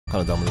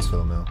Kind of done with this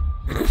film now.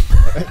 Do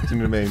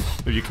you know what I mean?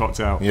 Have you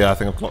clocked out? Yeah, I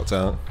think I've clocked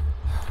out.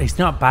 It's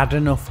not bad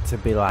enough to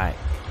be like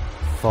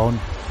fun.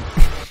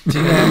 Do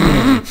you know what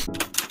I mean?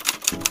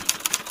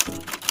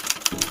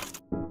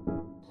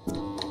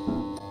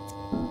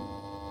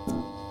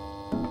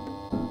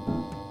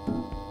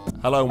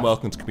 Hello and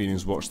welcome to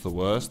Comedians Watch the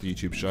Worst, the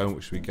YouTube show in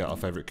which we get our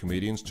favourite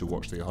comedians to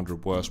watch the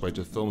 100 worst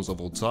rated films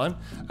of all time.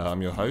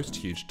 I'm your host,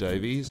 Huge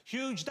Davies.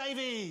 Huge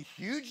Davies!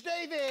 Huge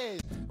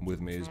Davies! And with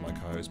me is my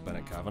co-host,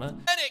 Bennett Kavanagh.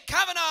 Bennett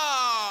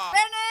Kavanagh!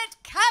 Bennett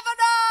Kavanagh!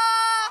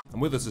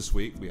 And with us this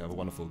week, we have a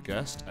wonderful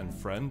guest and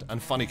friend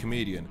and funny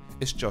comedian.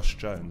 It's Josh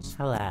Jones.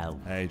 Hello.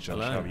 Hey Josh,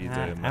 Hello. how are you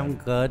doing, man? I'm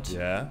good.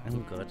 Yeah?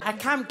 I'm good. A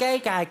camp gay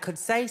guy could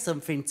say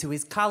something to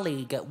his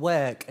colleague at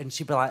work and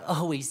she'd be like,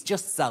 oh, he's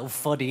just so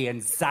funny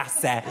and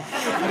sassy.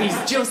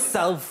 He's just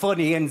so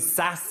funny and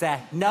sassy.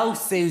 No,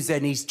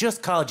 Susan, he's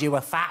just called you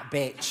a fat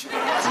bitch.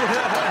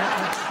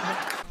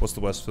 What's the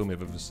worst film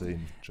you've ever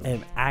seen, Josh?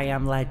 I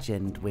Am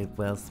Legend with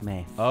Will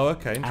Smith. Oh,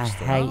 okay, I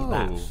interesting. hate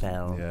that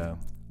film. Yeah.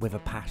 With a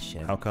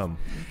passion. How come?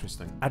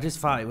 Interesting. I just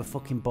thought it was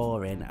fucking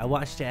boring. I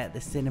watched it at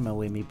the cinema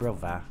with my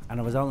brother, and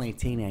I was only a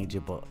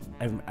teenager, but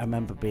I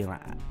remember being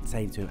like,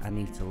 saying to him, I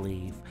need to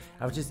leave.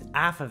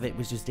 Half of it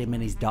was just him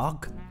and his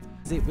dog.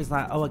 It was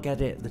like, oh, I get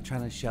it, they're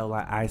trying to show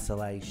like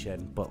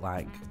isolation, but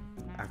like,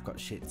 I've got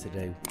shit to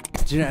do.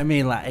 Do you know what I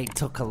mean? Like, it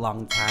took a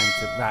long time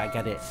to, right, I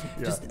get it.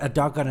 Yeah. Just a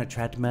dog on a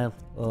treadmill.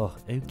 Oh,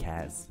 who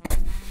cares?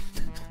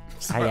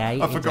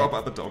 I forgot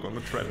about the dog on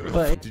the treadmill.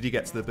 But- Did you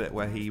get to the bit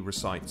where he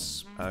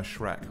recites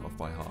Shrek off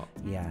by heart?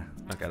 Yeah.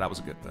 Okay, that was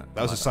a good bit.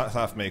 That was a sad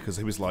for me because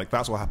he was like,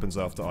 that's what happens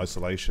after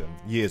isolation.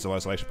 Years of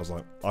isolation. I was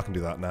like, I can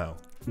do that now.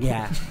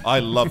 Yeah. I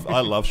love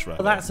Shrek.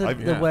 Well, that's the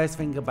yeah. worst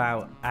thing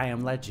about I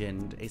Am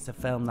Legend. It's a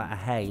film that I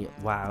hate,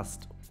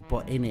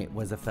 but in it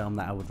was a film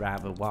that I would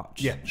rather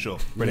watch. Yeah, sure.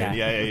 Brilliant.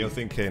 Yeah. Yeah, you're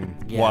thinking,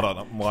 Yeah. why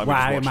am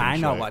I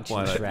not Shrek? watching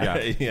Why not?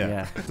 Shrek?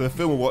 Yeah. The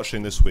film we're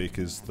watching this week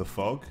is The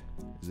Fog.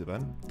 Is it,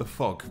 Ben? The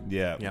Fog.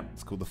 Yeah. Yeah.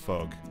 It's called The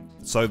Fog.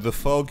 So The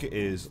Fog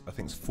is, I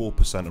think it's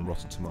 4% on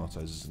Rotten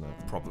Tomatoes, isn't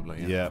it?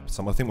 Probably, yeah. Yeah.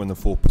 So I think we're in the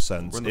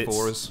 4%. We're in the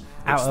fours.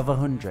 Out of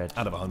 100.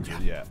 Out of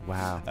 100, yeah.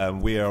 Wow.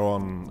 We are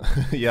on.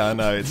 Yeah, I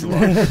know it's a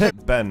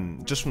lot.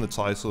 Ben, just from the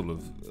title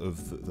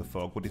of the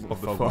Fog, what do you think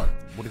the Fog? What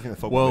do you think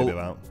the Fog will be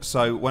about?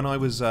 So when I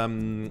was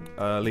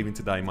leaving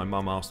today, my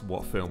mum asked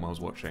what film I was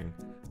watching,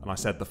 and I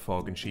said The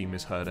Fog, and she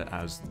misheard it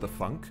as The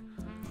Funk.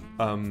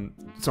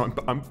 So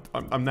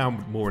I'm now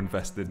more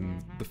invested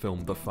in the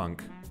film The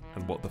Funk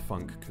and what the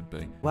funk could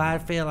be. Well, I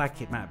feel like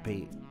it might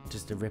be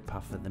just a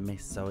rip-off of The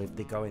Mist, so if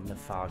they go in the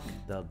fog,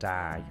 they'll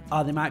die.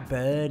 Or they might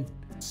burn.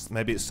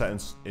 Maybe it's set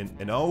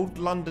in old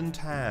London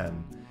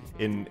town.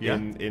 In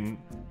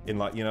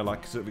like, you know,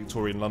 like sort of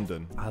Victorian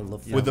London. I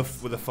love with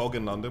that. the fog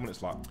in London when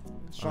it's like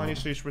shiny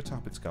streets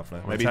retapits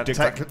governor. Maybe Maybe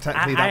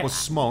technically that was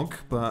smog,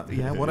 but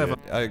yeah, whatever.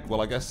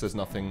 Well, I guess there's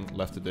nothing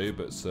left to do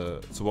but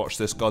to watch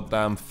this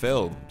goddamn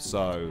film.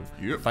 So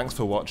thanks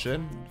for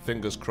watching.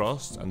 Fingers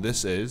crossed. And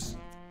this is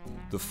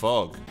The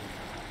Fog.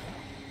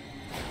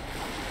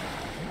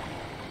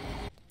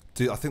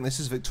 Dude, I think this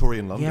is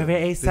Victorian London. Yeah,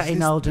 it is set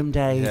in olden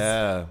days.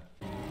 Yeah.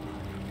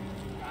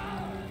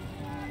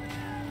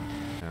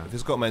 If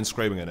it's got men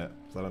screaming in it,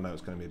 so I don't know,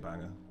 it's going to be a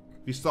banger.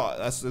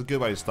 That's a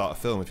good way to start a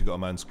film if you've got a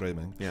man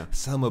screaming. Yeah.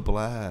 Selma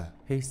Blair.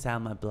 Who's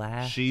Selma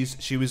Blair? She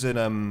was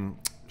in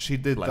she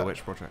did Blair that.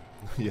 Witch Project.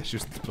 Yeah, she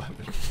was the Blair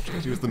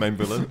Witch. She was the main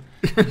villain.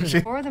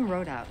 Four of them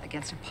rode out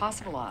against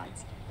impossible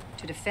odds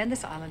to defend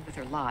this island with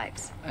their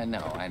lives. I know,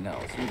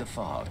 through the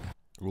fog.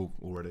 Ooh,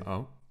 already.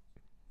 Oh.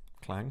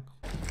 Clang.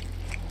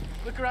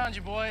 Look around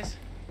you, boys.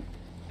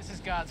 This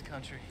is God's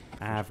country.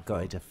 I've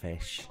got a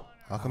fish.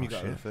 How come you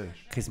got a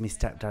fish? Because my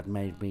stepdad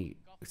made me,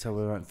 so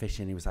we went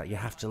fishing, he was like, you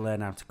have to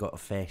learn how to gut a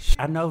fish.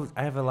 I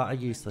have a lot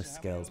of useless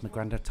skills. My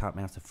granddad taught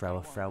me how to throw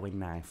a throwing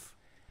knife.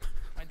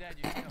 My dad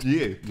used to.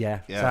 You?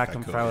 Yeah, Yeah, so I okay,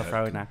 can cool, throw a yeah.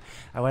 throwing knife.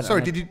 I went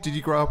Sorry, on a- did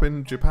you grow up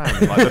in Japan,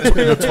 like in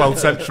the 12th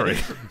century?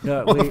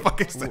 No, What the fuck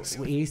is this?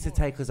 He used to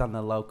take us on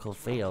the local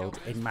field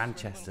in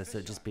Manchester, so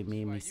it'd just be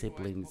me and my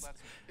siblings,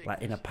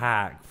 like in a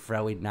park,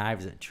 throwing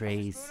knives at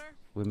trees,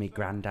 with my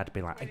granddad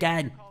being like,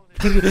 again!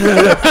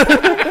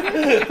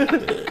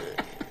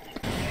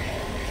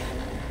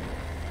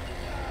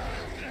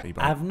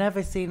 I've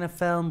never seen a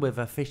film with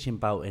a fishing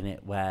boat in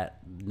it where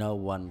no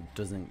one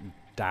doesn't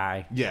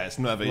die. Yeah, it's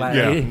never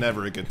Like-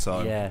 never a good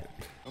time. Yeah.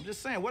 I'm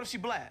just saying, what if she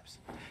blabs?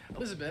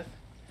 Elizabeth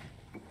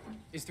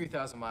is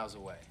 3,000 miles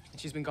away, and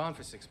she's been gone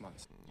for 6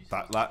 months.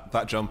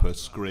 That jumper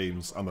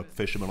screams, I'm a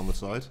fisherman on the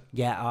side.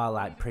 Yeah, or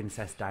like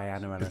Princess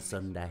Diana on a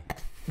Sunday.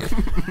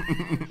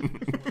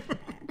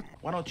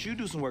 Why don't you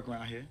do some work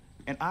around here,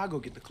 and I'll go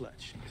get the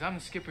clutch? Because I'm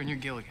the skipper and you're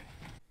Gilligan.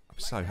 I'm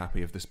so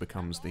happy if this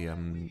becomes the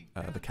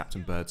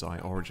Captain Birdseye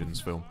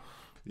Origins film.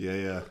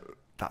 Yeah.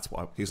 That's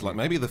what He's like,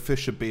 maybe the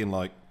fish should be in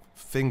like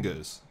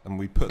fingers, and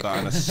we put that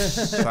in a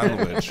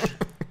sandwich.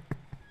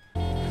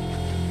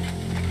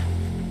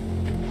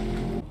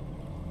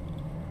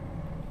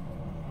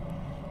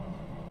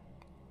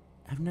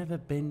 I've never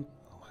been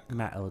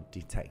metal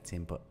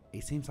detecting, but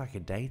it seems like a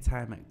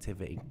daytime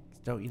activity.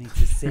 Don't you need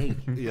to see?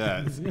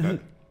 Yeah.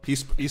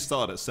 He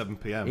started at 7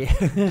 p.m.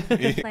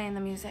 Playing the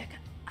music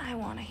I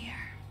want to hear.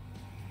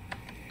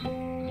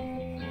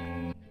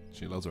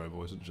 She loves her own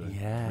voice, doesn't she?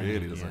 Yeah.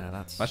 Really doesn't. Yeah,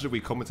 that's... Imagine if we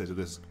commentated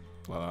this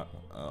like that.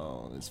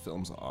 Oh, this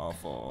film's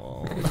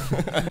awful.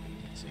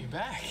 So you're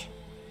back.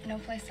 No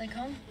place like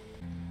home.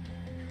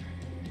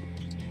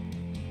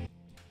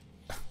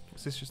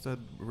 Is this just a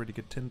really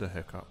good Tinder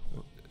hookup?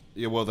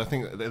 Yeah, well, I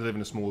think they live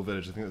in a small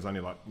village. I think there's only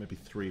like maybe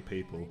 3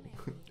 people.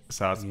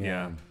 So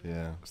Yeah.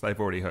 Yeah. So they've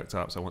already hooked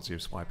up. So once you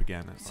swipe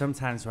again, it's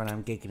Sometimes when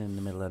I'm gigging in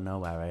the middle of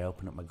nowhere, I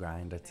open up my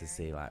grinder to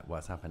see like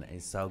what's happening.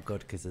 It's so good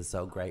because they're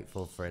so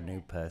grateful for a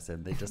new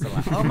person. They just are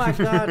like, "Oh my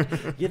god,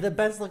 you're the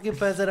best looking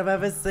person I've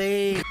ever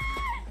seen."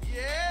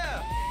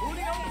 Yeah,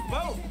 booty on the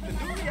boat, the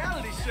new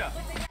reality show.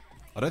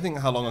 I don't think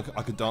how long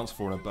I could dance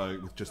for on a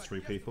boat with just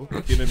 3 people.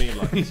 You know what I mean?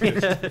 Like, it's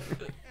just,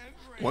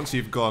 once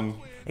you've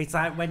gone, It's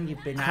like when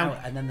you've been out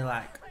and then they're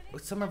like,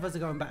 some of us are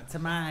going back to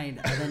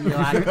mine, and then you're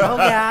like, oh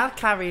yeah, I'll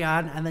carry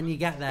on, and then you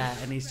get there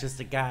and he's just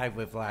a guy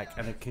with like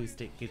an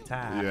acoustic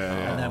guitar,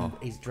 Yeah. and then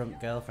his drunk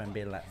girlfriend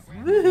being like,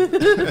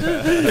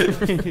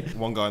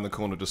 one guy in the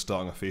corner just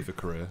starting a FIFA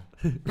career.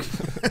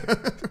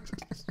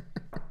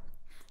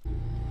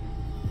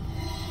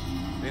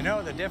 You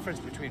know the difference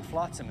between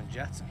flotsam and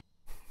jetsam.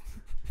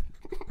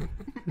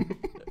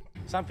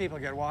 Some people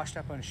get washed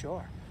up on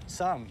shore.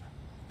 Some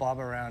bob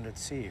around at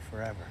sea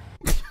forever.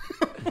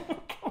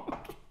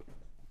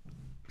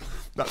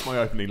 that's my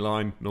opening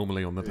line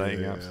normally on the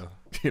dating Yeah, apps.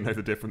 yeah. You know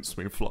the difference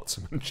between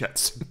flotsam and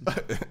jetsam.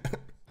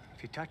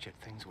 If you touch it,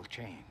 things will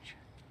change.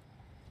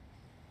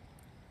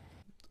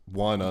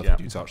 Why on earth Yeah.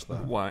 would you touch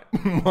that? Why?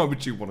 Why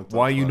would you want to touch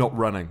Why are you that? not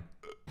running?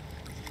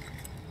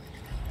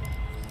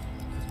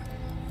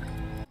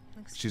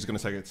 She's going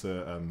to take it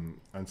to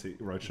Antique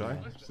Roadshow.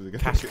 So they're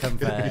gonna Cash come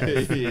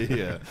first.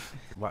 yeah.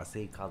 what's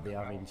he called, the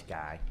orange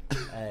guy?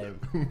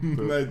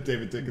 No,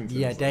 David Dickinson.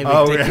 Yeah, David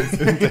Oh,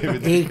 Dickinson. yeah.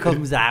 David He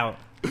comes out.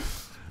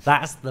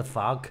 That's the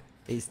fog.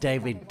 It's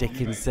David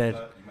Dickinson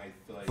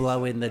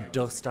blowing the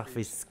dust off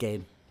his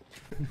skin.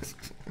 You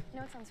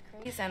know what sounds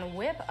crazy? And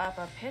whip up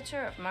a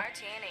pitcher of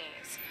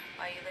martinis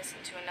while you listen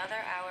to another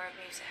hour of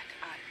music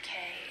on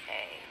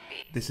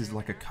KAB. This is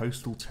like a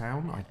coastal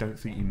town. I don't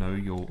think you know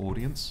your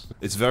audience.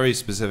 It's very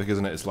specific,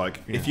 isn't it? It's like,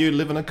 if you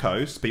live on a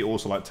coast, but you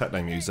also like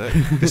techno music,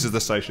 this is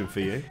the station for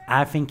you.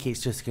 I think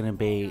it's just going to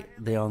be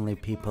the only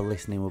people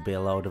listening will be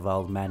a load of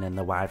old men, and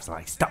the wives are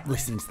like, stop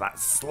listening to that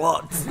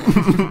slut.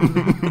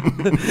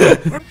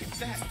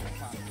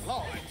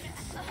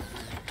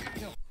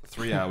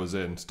 3 hours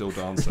in, still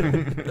dancing.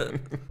 Hell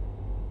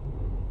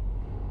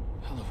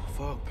of a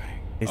fog bang.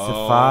 It's a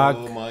Oh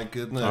fog. my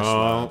goodness.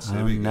 Oh. lads, here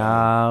Oh we go.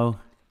 no.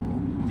 I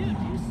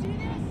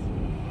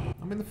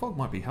mean, the fog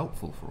might be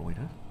helpful for all we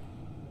know.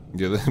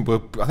 Yeah, I think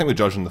we're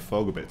judging the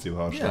fog a bit too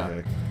harshly Yeah.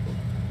 here.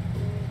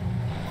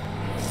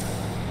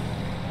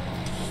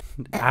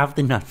 Have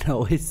they not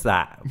noticed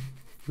that?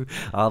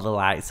 All the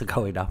lights are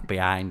going off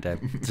behind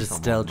him. Just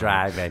still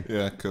driving.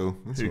 Yeah, cool.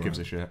 Who gives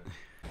a shit?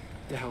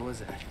 The hell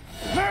was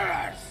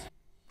that?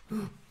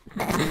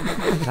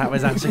 That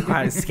was actually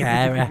quite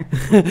scary.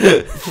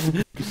 Did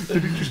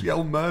he just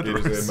yell He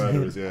murderers? was a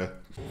murderers, yeah.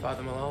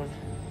 Father Malone?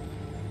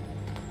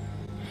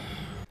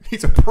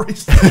 He's a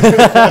priest.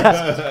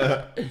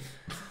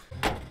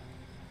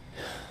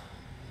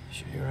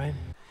 Sure you're right?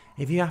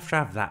 If you have to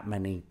have that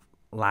many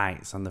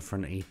lights on the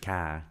front of your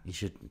car, you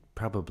should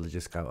probably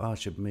just go, oh, I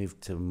should move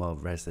to a more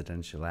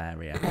residential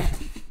area.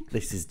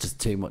 This is just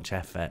too much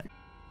effort.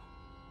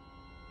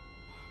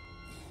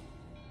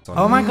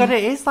 Oh my god,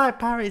 it is like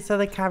Pirates of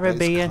the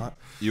Caribbean.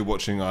 You're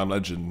watching I Am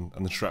Legend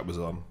and the Shrek was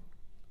on.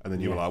 And then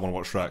you were Yeah. like, I want to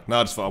watch Shrek.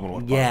 No, I just thought I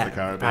want to watch Yeah,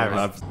 Pirates of the Caribbean.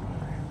 Pirates.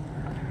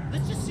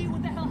 Let's just see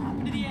what the hell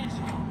happened to the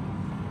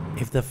engine.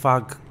 If the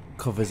fog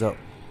covers up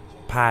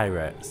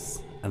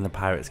pirates and the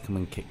pirates come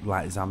and kick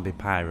like zombie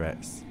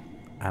pirates,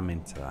 I'm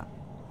into that.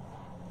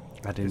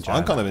 I'd enjoy I'm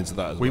that. kind of into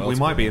that as well. We to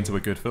might be honest. into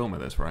a good film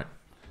with this, right?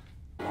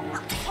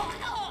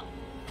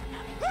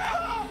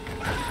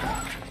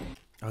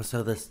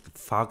 Also, the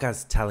fog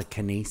has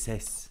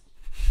telekinesis.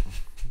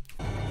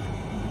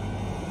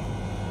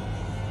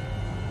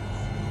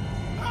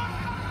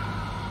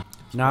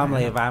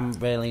 Normally, if I'm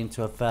really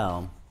into a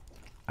film,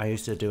 I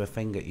used to do a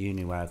thing at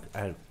uni where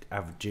I'd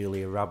have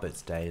Julia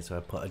Roberts days, where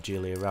I put a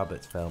Julia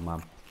Roberts film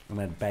on,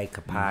 and I'd bake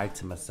a pie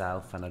to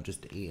myself, and I'd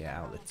just eat it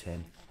out of the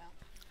tin.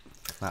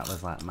 That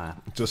was like my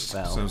Just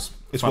film. Sounds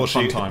it's fun, what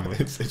fun she time with.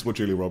 it's what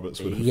Julie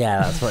Roberts would have.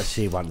 Yeah, that's what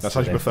she wants That's to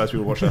how she do. prefers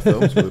people to watch their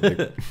films with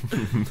a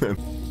big.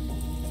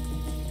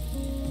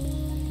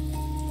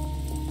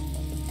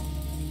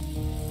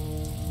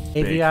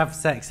 If Big. you have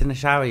sex in the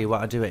shower, you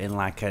want to do it in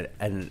like a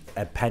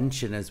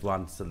pensioners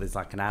one, so there's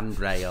like an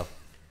handrail.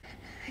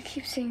 I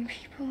keep seeing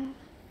people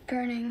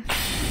burning.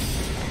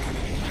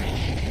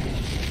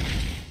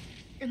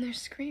 And they're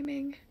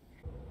screaming.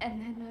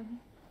 And then I'm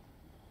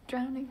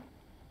drowning.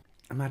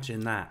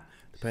 Imagine that.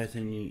 The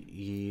person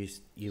you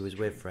was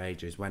with for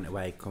ages went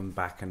away, come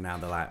back, and now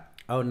they're like,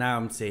 Oh, now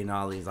I'm seeing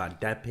all these like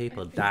dead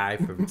people die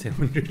from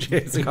 200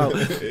 years ago.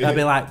 I'd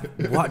be like,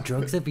 what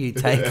drugs have you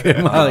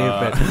taken while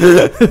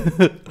you've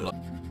been?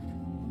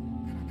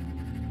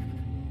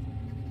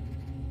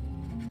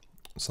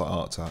 It's like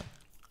Art Attack.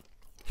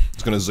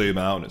 It's going to zoom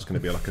out and it's going to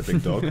be like a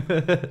big dog.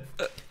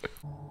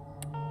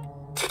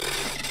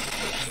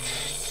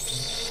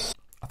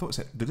 I thought it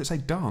said, did it say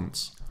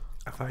dance?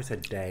 I thought it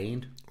said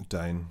Dane.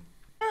 Dane.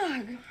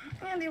 Ugh,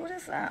 Andy, what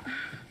is that?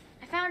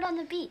 I found it on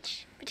the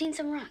beach, between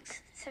some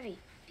rocks. Savvy,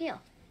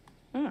 feel.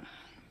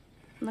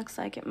 Looks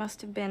like it must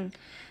have been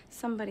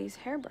somebody's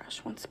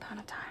hairbrush once upon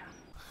a time.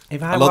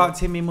 If I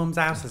walked in my mum's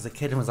house as a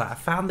kid and was like, I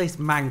found this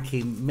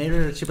manky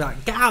mirror, she'd be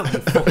like, get out, you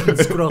fucking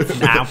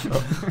scruff now.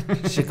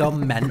 She'd go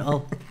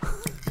mental.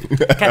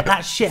 Get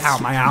that shit out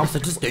of my house. I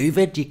just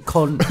hoovered, you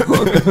cunt.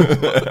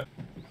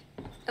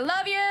 I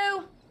love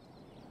you!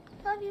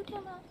 Love you too,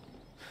 Mom.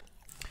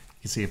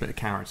 You can see a bit of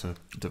character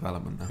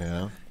development there.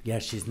 Yeah. Yeah,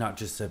 she's not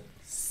just a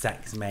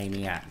sex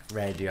maniac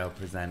radio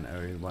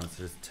presenter who wants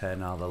to just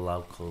turn all the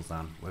locals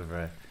on with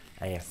her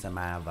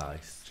ASMR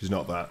voice. She's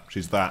not that.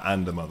 She's that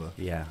and a mother.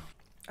 Yeah.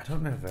 I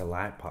don't know if I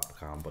like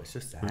popcorn, but it's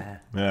just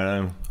air. Yeah,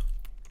 I know.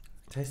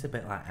 It tastes a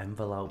bit like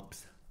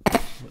envelopes.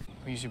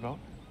 We use your boat?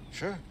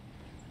 Sure.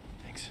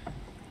 Thanks.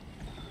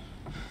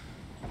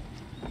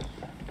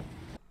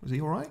 Was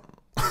he alright?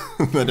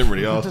 I didn't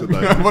really ask it though.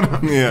 I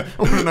want Yeah.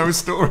 to know his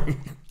story.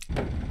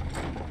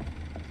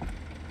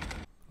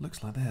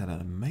 Looks like they had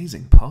an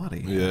amazing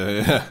party. Yeah,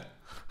 yeah.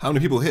 How many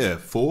people here?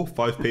 4?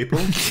 5 people?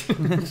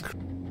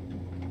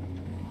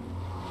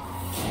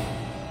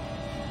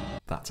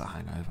 That's a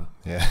hangover.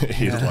 Yeah,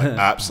 he's like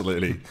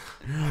absolutely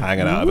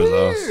hanging out of his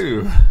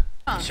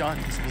ass. Sean,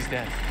 he's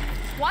dead.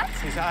 What?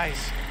 His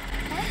eyes.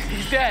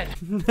 He's dead.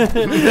 But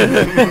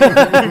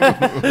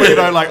you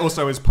know, like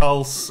also his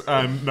pulse,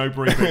 no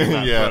breathing, and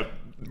that, Yeah.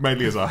 but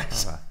mainly his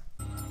eyes.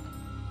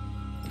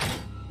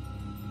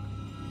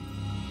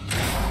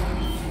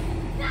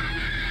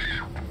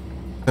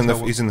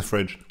 He's in the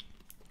fridge.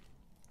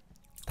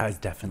 That is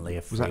definitely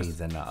a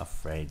freezer, not a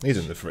fridge. He's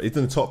in the fridge. He's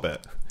in the top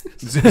bit.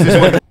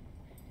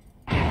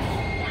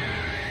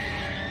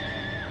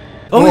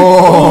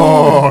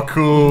 Oh,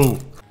 cool.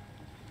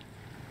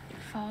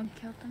 Fog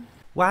killed them.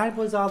 Why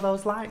was all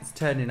those lights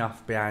turning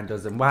off behind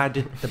us, and why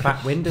did the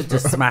back window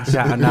just smash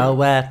out of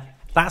nowhere?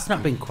 That's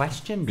not been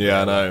questioned.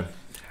 Yeah, I know.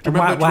 And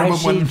why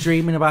is she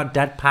dreaming about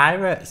dead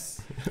pirates?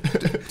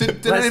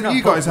 Did Let's any of not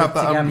you put guys them have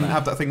that together.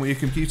 have that thing where your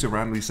computer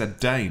randomly said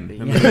Dane in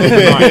the middle of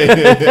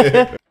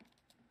the night?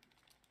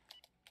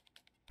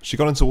 She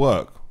got into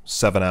work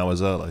 7 hours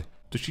early.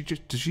 Does she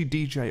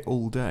DJ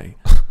all day?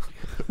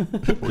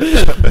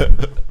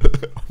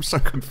 I'm so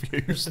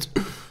confused.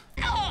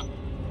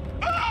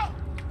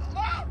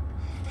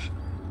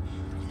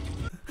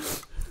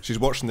 She's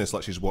watching this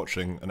like she's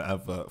watching an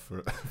advert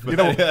for You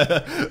know,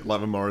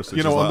 Live and Morrison.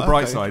 you know, She's on like, the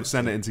bright okay. side,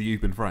 send it into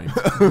You've Been Framed.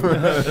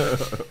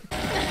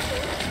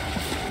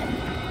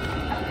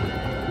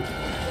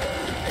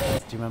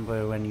 Do you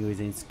remember when you was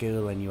in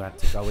school and you had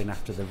to go in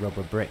after the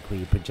rubber brick with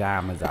your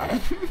pyjamas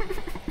on,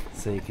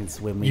 so you can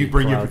swim with You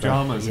bring your clothes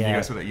on? pajamas and you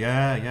guys with it.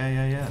 Yeah.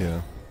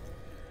 Yeah.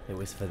 It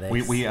was for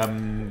this. We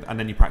and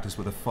then you practice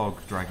with a fog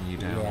dragging you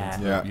down.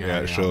 Yeah.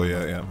 Yeah, sure, yeah.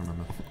 I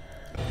remember.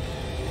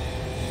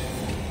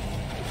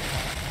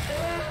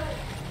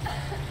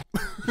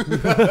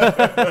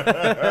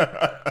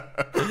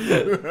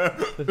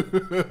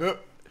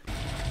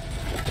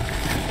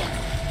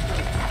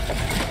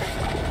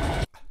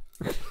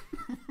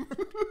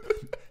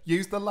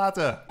 Use the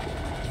ladder.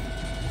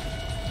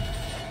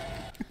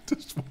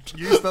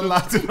 Use the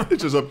ladder.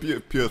 It's just a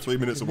pure 3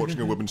 minutes of watching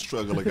a woman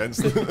struggle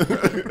against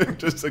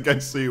just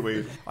against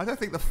seaweed. I don't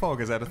think the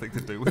fog has anything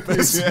to do with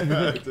this.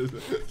 Yeah.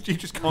 You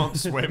just can't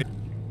swim.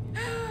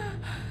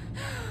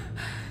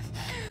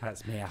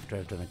 That's me after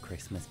I've done a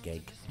Christmas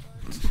gig.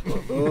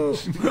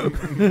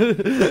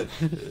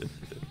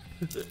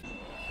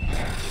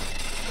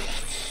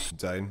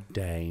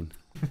 Dane.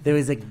 There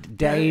was a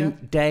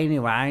Dane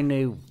who I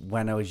knew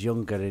when I was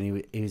younger,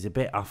 and he was a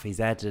bit off his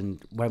head.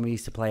 And when we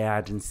used to play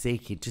hide and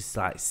seek, he'd just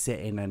like sit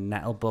in a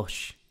nettle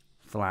bush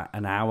for like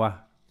an hour.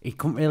 He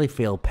couldn't really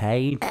feel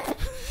pain.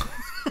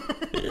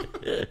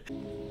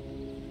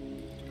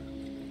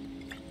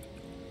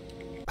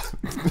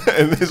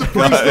 And this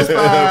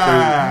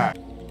guy,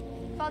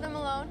 Father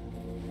Malone.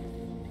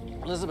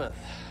 Elizabeth.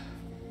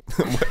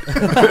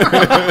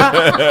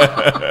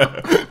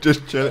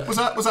 just chill. Was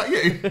that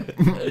you?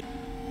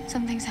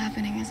 Something's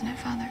happening, isn't it,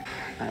 Father?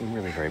 I'm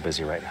really very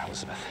busy right now,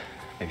 Elizabeth.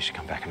 Maybe you should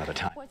come back another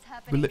time. What's We're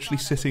happening? literally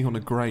sitting on a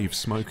grave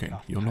smoking.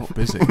 You're not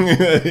busy.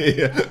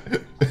 Yeah.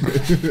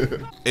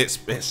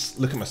 It's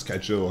look at my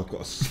schedule. I've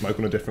got to smoke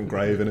on a different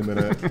grave in a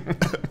minute.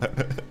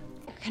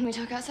 Can we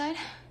talk outside?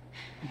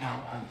 No,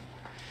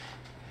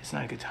 it's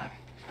not a good time.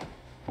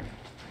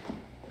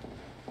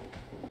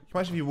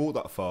 Imagine if you walked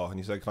that far and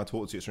you said, "Can I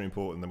talk to you? It's really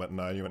important." And they went,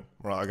 "No." And you went,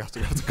 "Right, I have to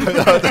go. I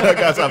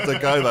guess I have to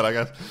go then. I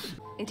guess."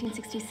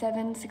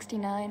 1867,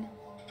 69.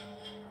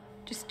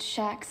 Just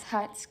shacks,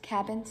 huts,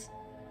 cabins.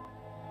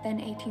 Then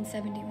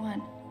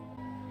 1871.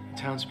 the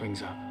town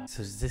springs up.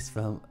 So is this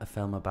film a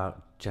film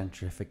about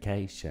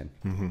gentrification?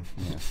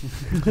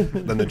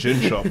 Then the gin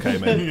shop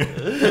came in.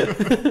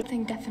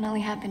 Something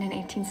definitely happened in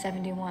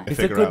 1871. It's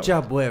a good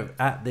job we're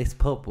at this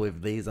pub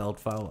with these old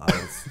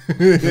photos.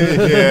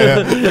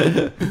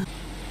 Yeah.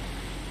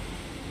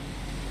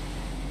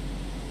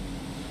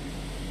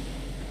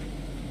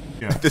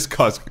 Yeah. This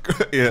guy's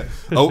yeah.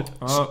 Oh,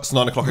 it's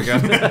 9 o'clock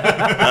again.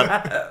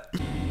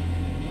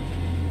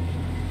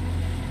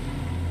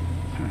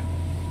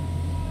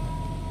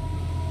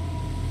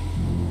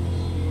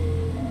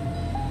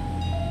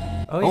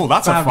 Oh,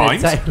 that's a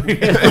find.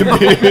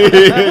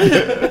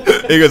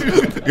 he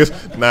goes,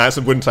 nah, it's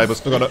a wooden table. It's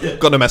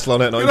got no metal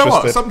on it. Not You know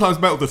interested. what? Sometimes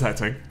metal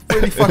detecting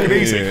really fucking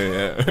easy.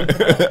 Yeah.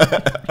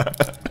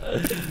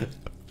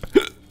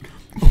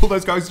 All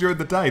those guys during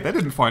the day, they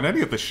didn't find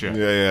any of this shit.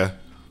 Yeah.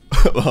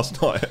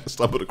 Last night, I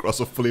stumbled across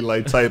a fully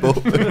laid table.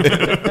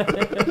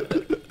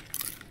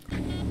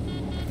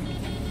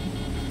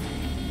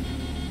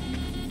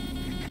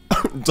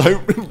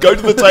 Don't go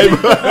to the table.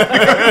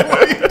 What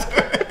are you doing?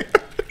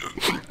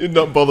 You're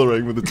not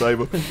bothering with the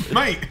table,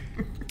 mate.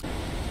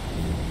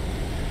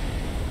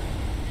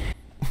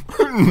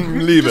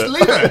 Leave it.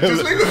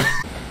 Just leave it.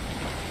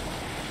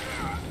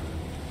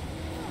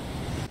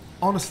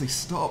 Honestly,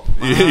 stop.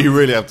 You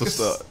really have to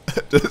stop.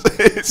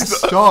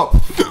 Stop.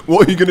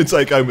 What are you going to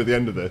take home at the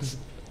end of this?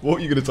 What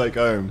are you going to take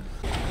home?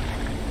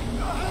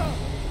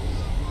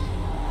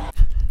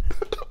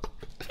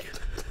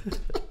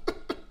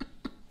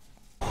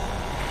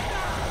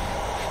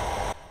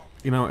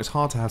 You know, it's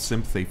hard to have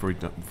sympathy for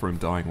him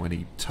dying when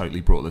he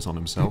totally brought this on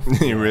himself.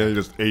 He really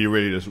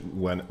just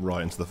went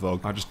right into the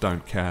fog. I just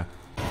don't care.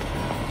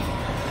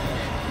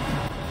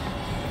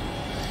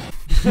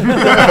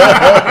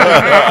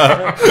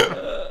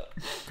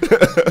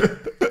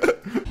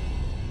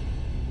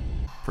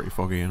 Pretty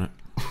foggy, isn't it?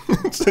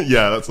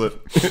 Yeah, that's it.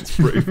 It's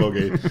pretty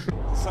foggy.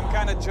 Some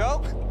kind of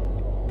joke?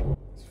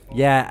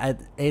 Yeah,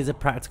 here's a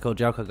practical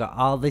joke. I got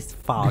all this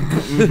fog.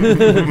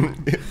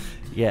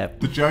 Yeah.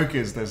 The joke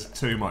is there's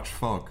too much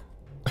fog.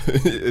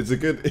 It's a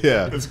good,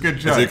 yeah. It's a good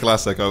joke. It's a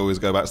classic. I always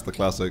go back to the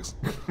classics.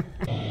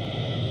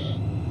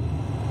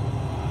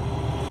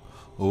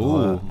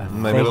 Ooh,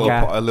 maybe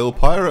a little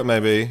pirate,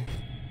 maybe.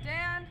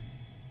 Dan.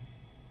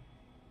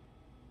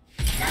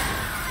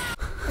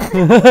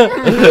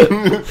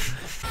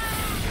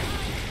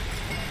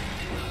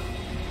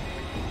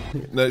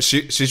 No,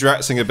 she's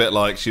reacting a bit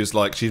like she's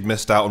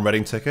missed out on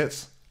Reading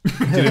tickets. Do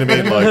you know what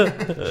I mean? Like,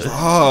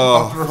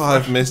 oh,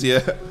 I've missed.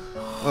 Yeah.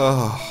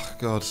 Oh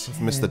God, I've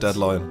missed the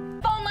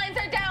deadline. Phone lines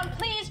are down.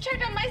 Please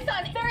check on my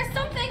son. There is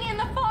something in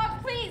the fog.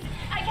 Please,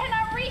 I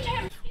cannot reach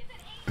him.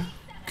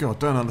 God,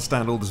 don't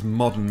understand all this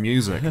modern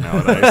music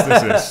nowadays.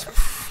 This is.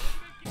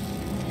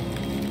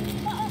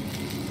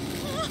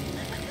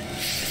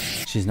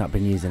 She's not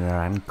been using her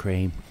hand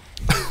cream.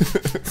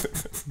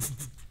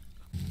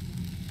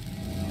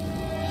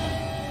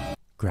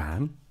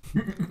 Gran.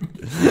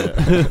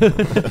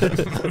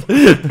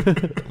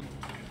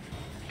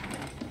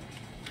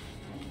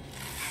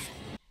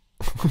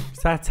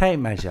 Is that a tape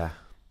measure?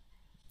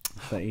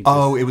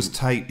 Oh, it was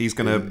tape. He's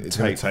gonna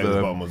take the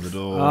bottom of the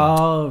door.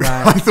 Oh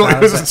right. I thought it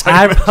was a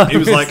tape. He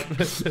was like,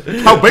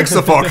 "How big's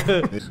the fog?"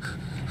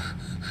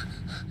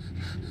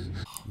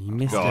 You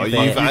missed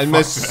I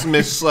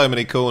missed so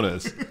many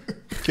corners.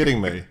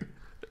 Kidding me?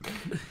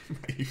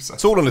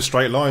 It's all on a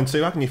straight line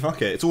too. How can you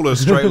fuck it? It's all on a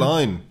straight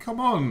line. Come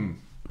on.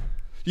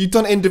 You've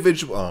done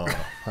individual. Oh,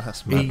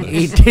 that's madness.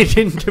 He did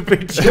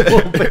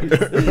individual bits.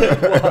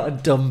 What a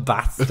dumb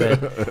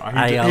bastard.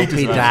 I hope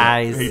he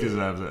dies. He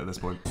deserves it at this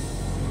point.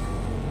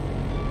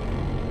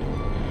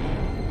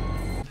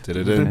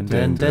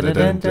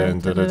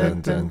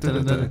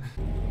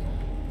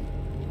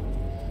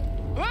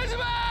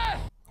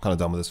 Kind of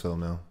done with this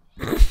film now.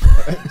 Do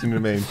you know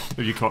what I mean?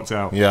 Have you clocked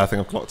out? Yeah, I think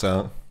I've clocked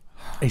out.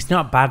 It's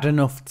not bad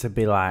enough to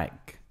be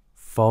like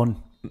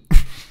fun.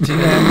 Do you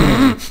know what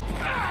I mean?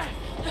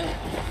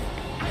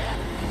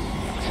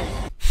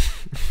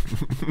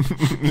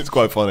 It's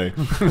quite funny.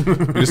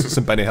 We just put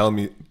some Benny Hill.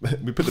 We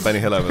put the Benny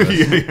Hill over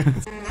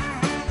this.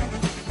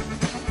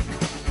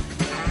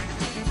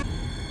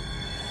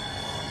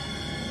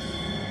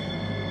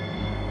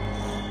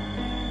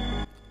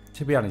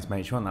 To be honest,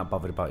 mate, she wasn't that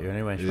bothered about you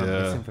anyway. She went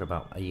missing for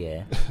about a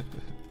year.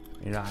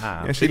 You're like,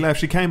 yeah, she left.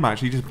 She came back.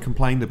 She just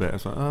complained a bit.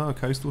 It's like, oh,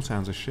 coastal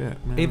towns are shit.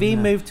 If he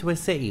moved to a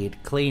city,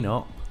 he'd clean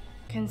up.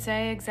 Can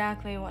say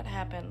exactly what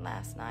happened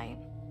last night.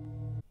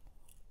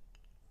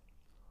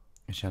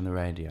 Is she on the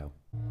radio?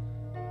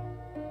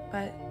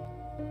 But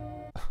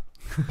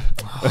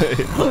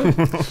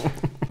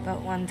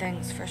but one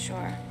thing's for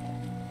sure.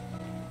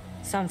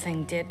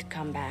 Something did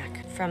come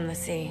back from the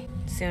sea.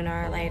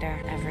 Sooner or later,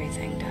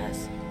 everything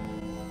does.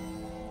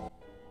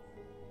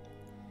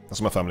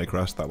 That's my family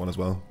crash, that one as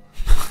well.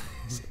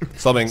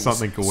 something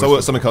comes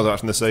out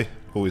from the sea.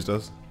 Always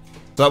does.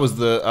 So that was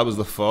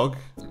the fog.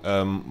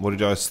 What did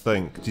you guys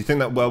think? Do you think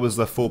that was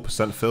the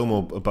 4% film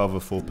or above a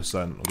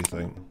 4%? What do you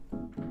think?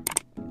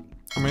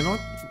 I mean,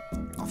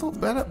 I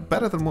thought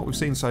better than what we've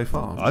seen so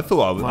far. I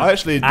thought I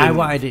actually didn't. I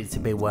wanted it to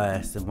be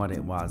worse than what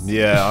it was.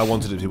 Yeah, I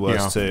wanted it to be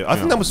worse too. I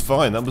think that was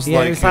fine. That was Yeah,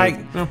 like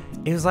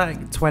it was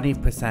like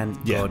 20%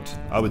 Yeah, good.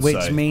 I would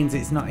which say. means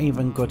it's not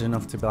even good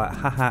enough to be like,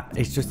 haha.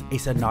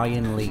 It's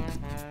annoyingly,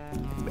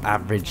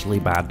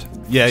 averagely bad.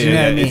 Yeah, Do you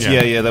know what I mean?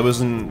 yeah. There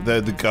wasn't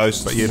the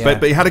ghosts. But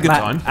but you had a good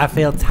Like, time. I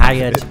feel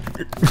tired.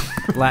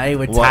 Like it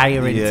was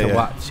tiring to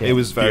watch it. It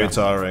was very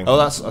tiring. Oh,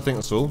 I think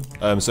that's all.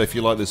 So if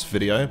you like this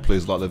video,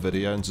 please like the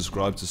video and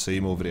subscribe to see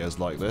more videos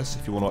like this.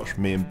 If you want to watch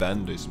me and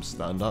Ben do some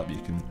stand-up,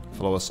 you can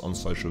follow us on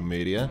social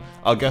media.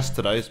 Our guest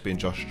today has been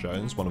Josh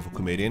Jones, wonderful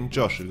comedian.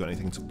 Josh, have you got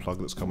anything to plug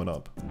that's coming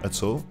up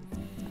at all?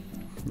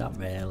 Not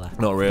really.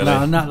 Not really?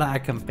 No, not that I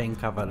can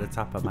think of at the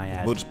top of my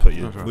head. We'll just put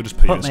you. We'll just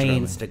put my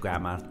Instagram.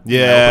 Instagram on.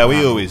 Yeah,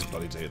 we always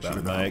bloody do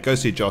that, mate. Go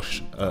see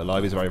Josh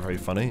live. He's very, very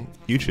funny.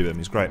 YouTube him.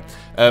 He's great.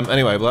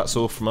 Anyway, well, that's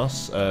all from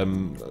us.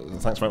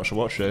 Thanks very much for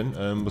watching.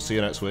 We'll see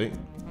you next week.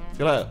 See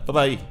you later.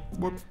 Bye-bye.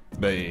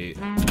 Bye.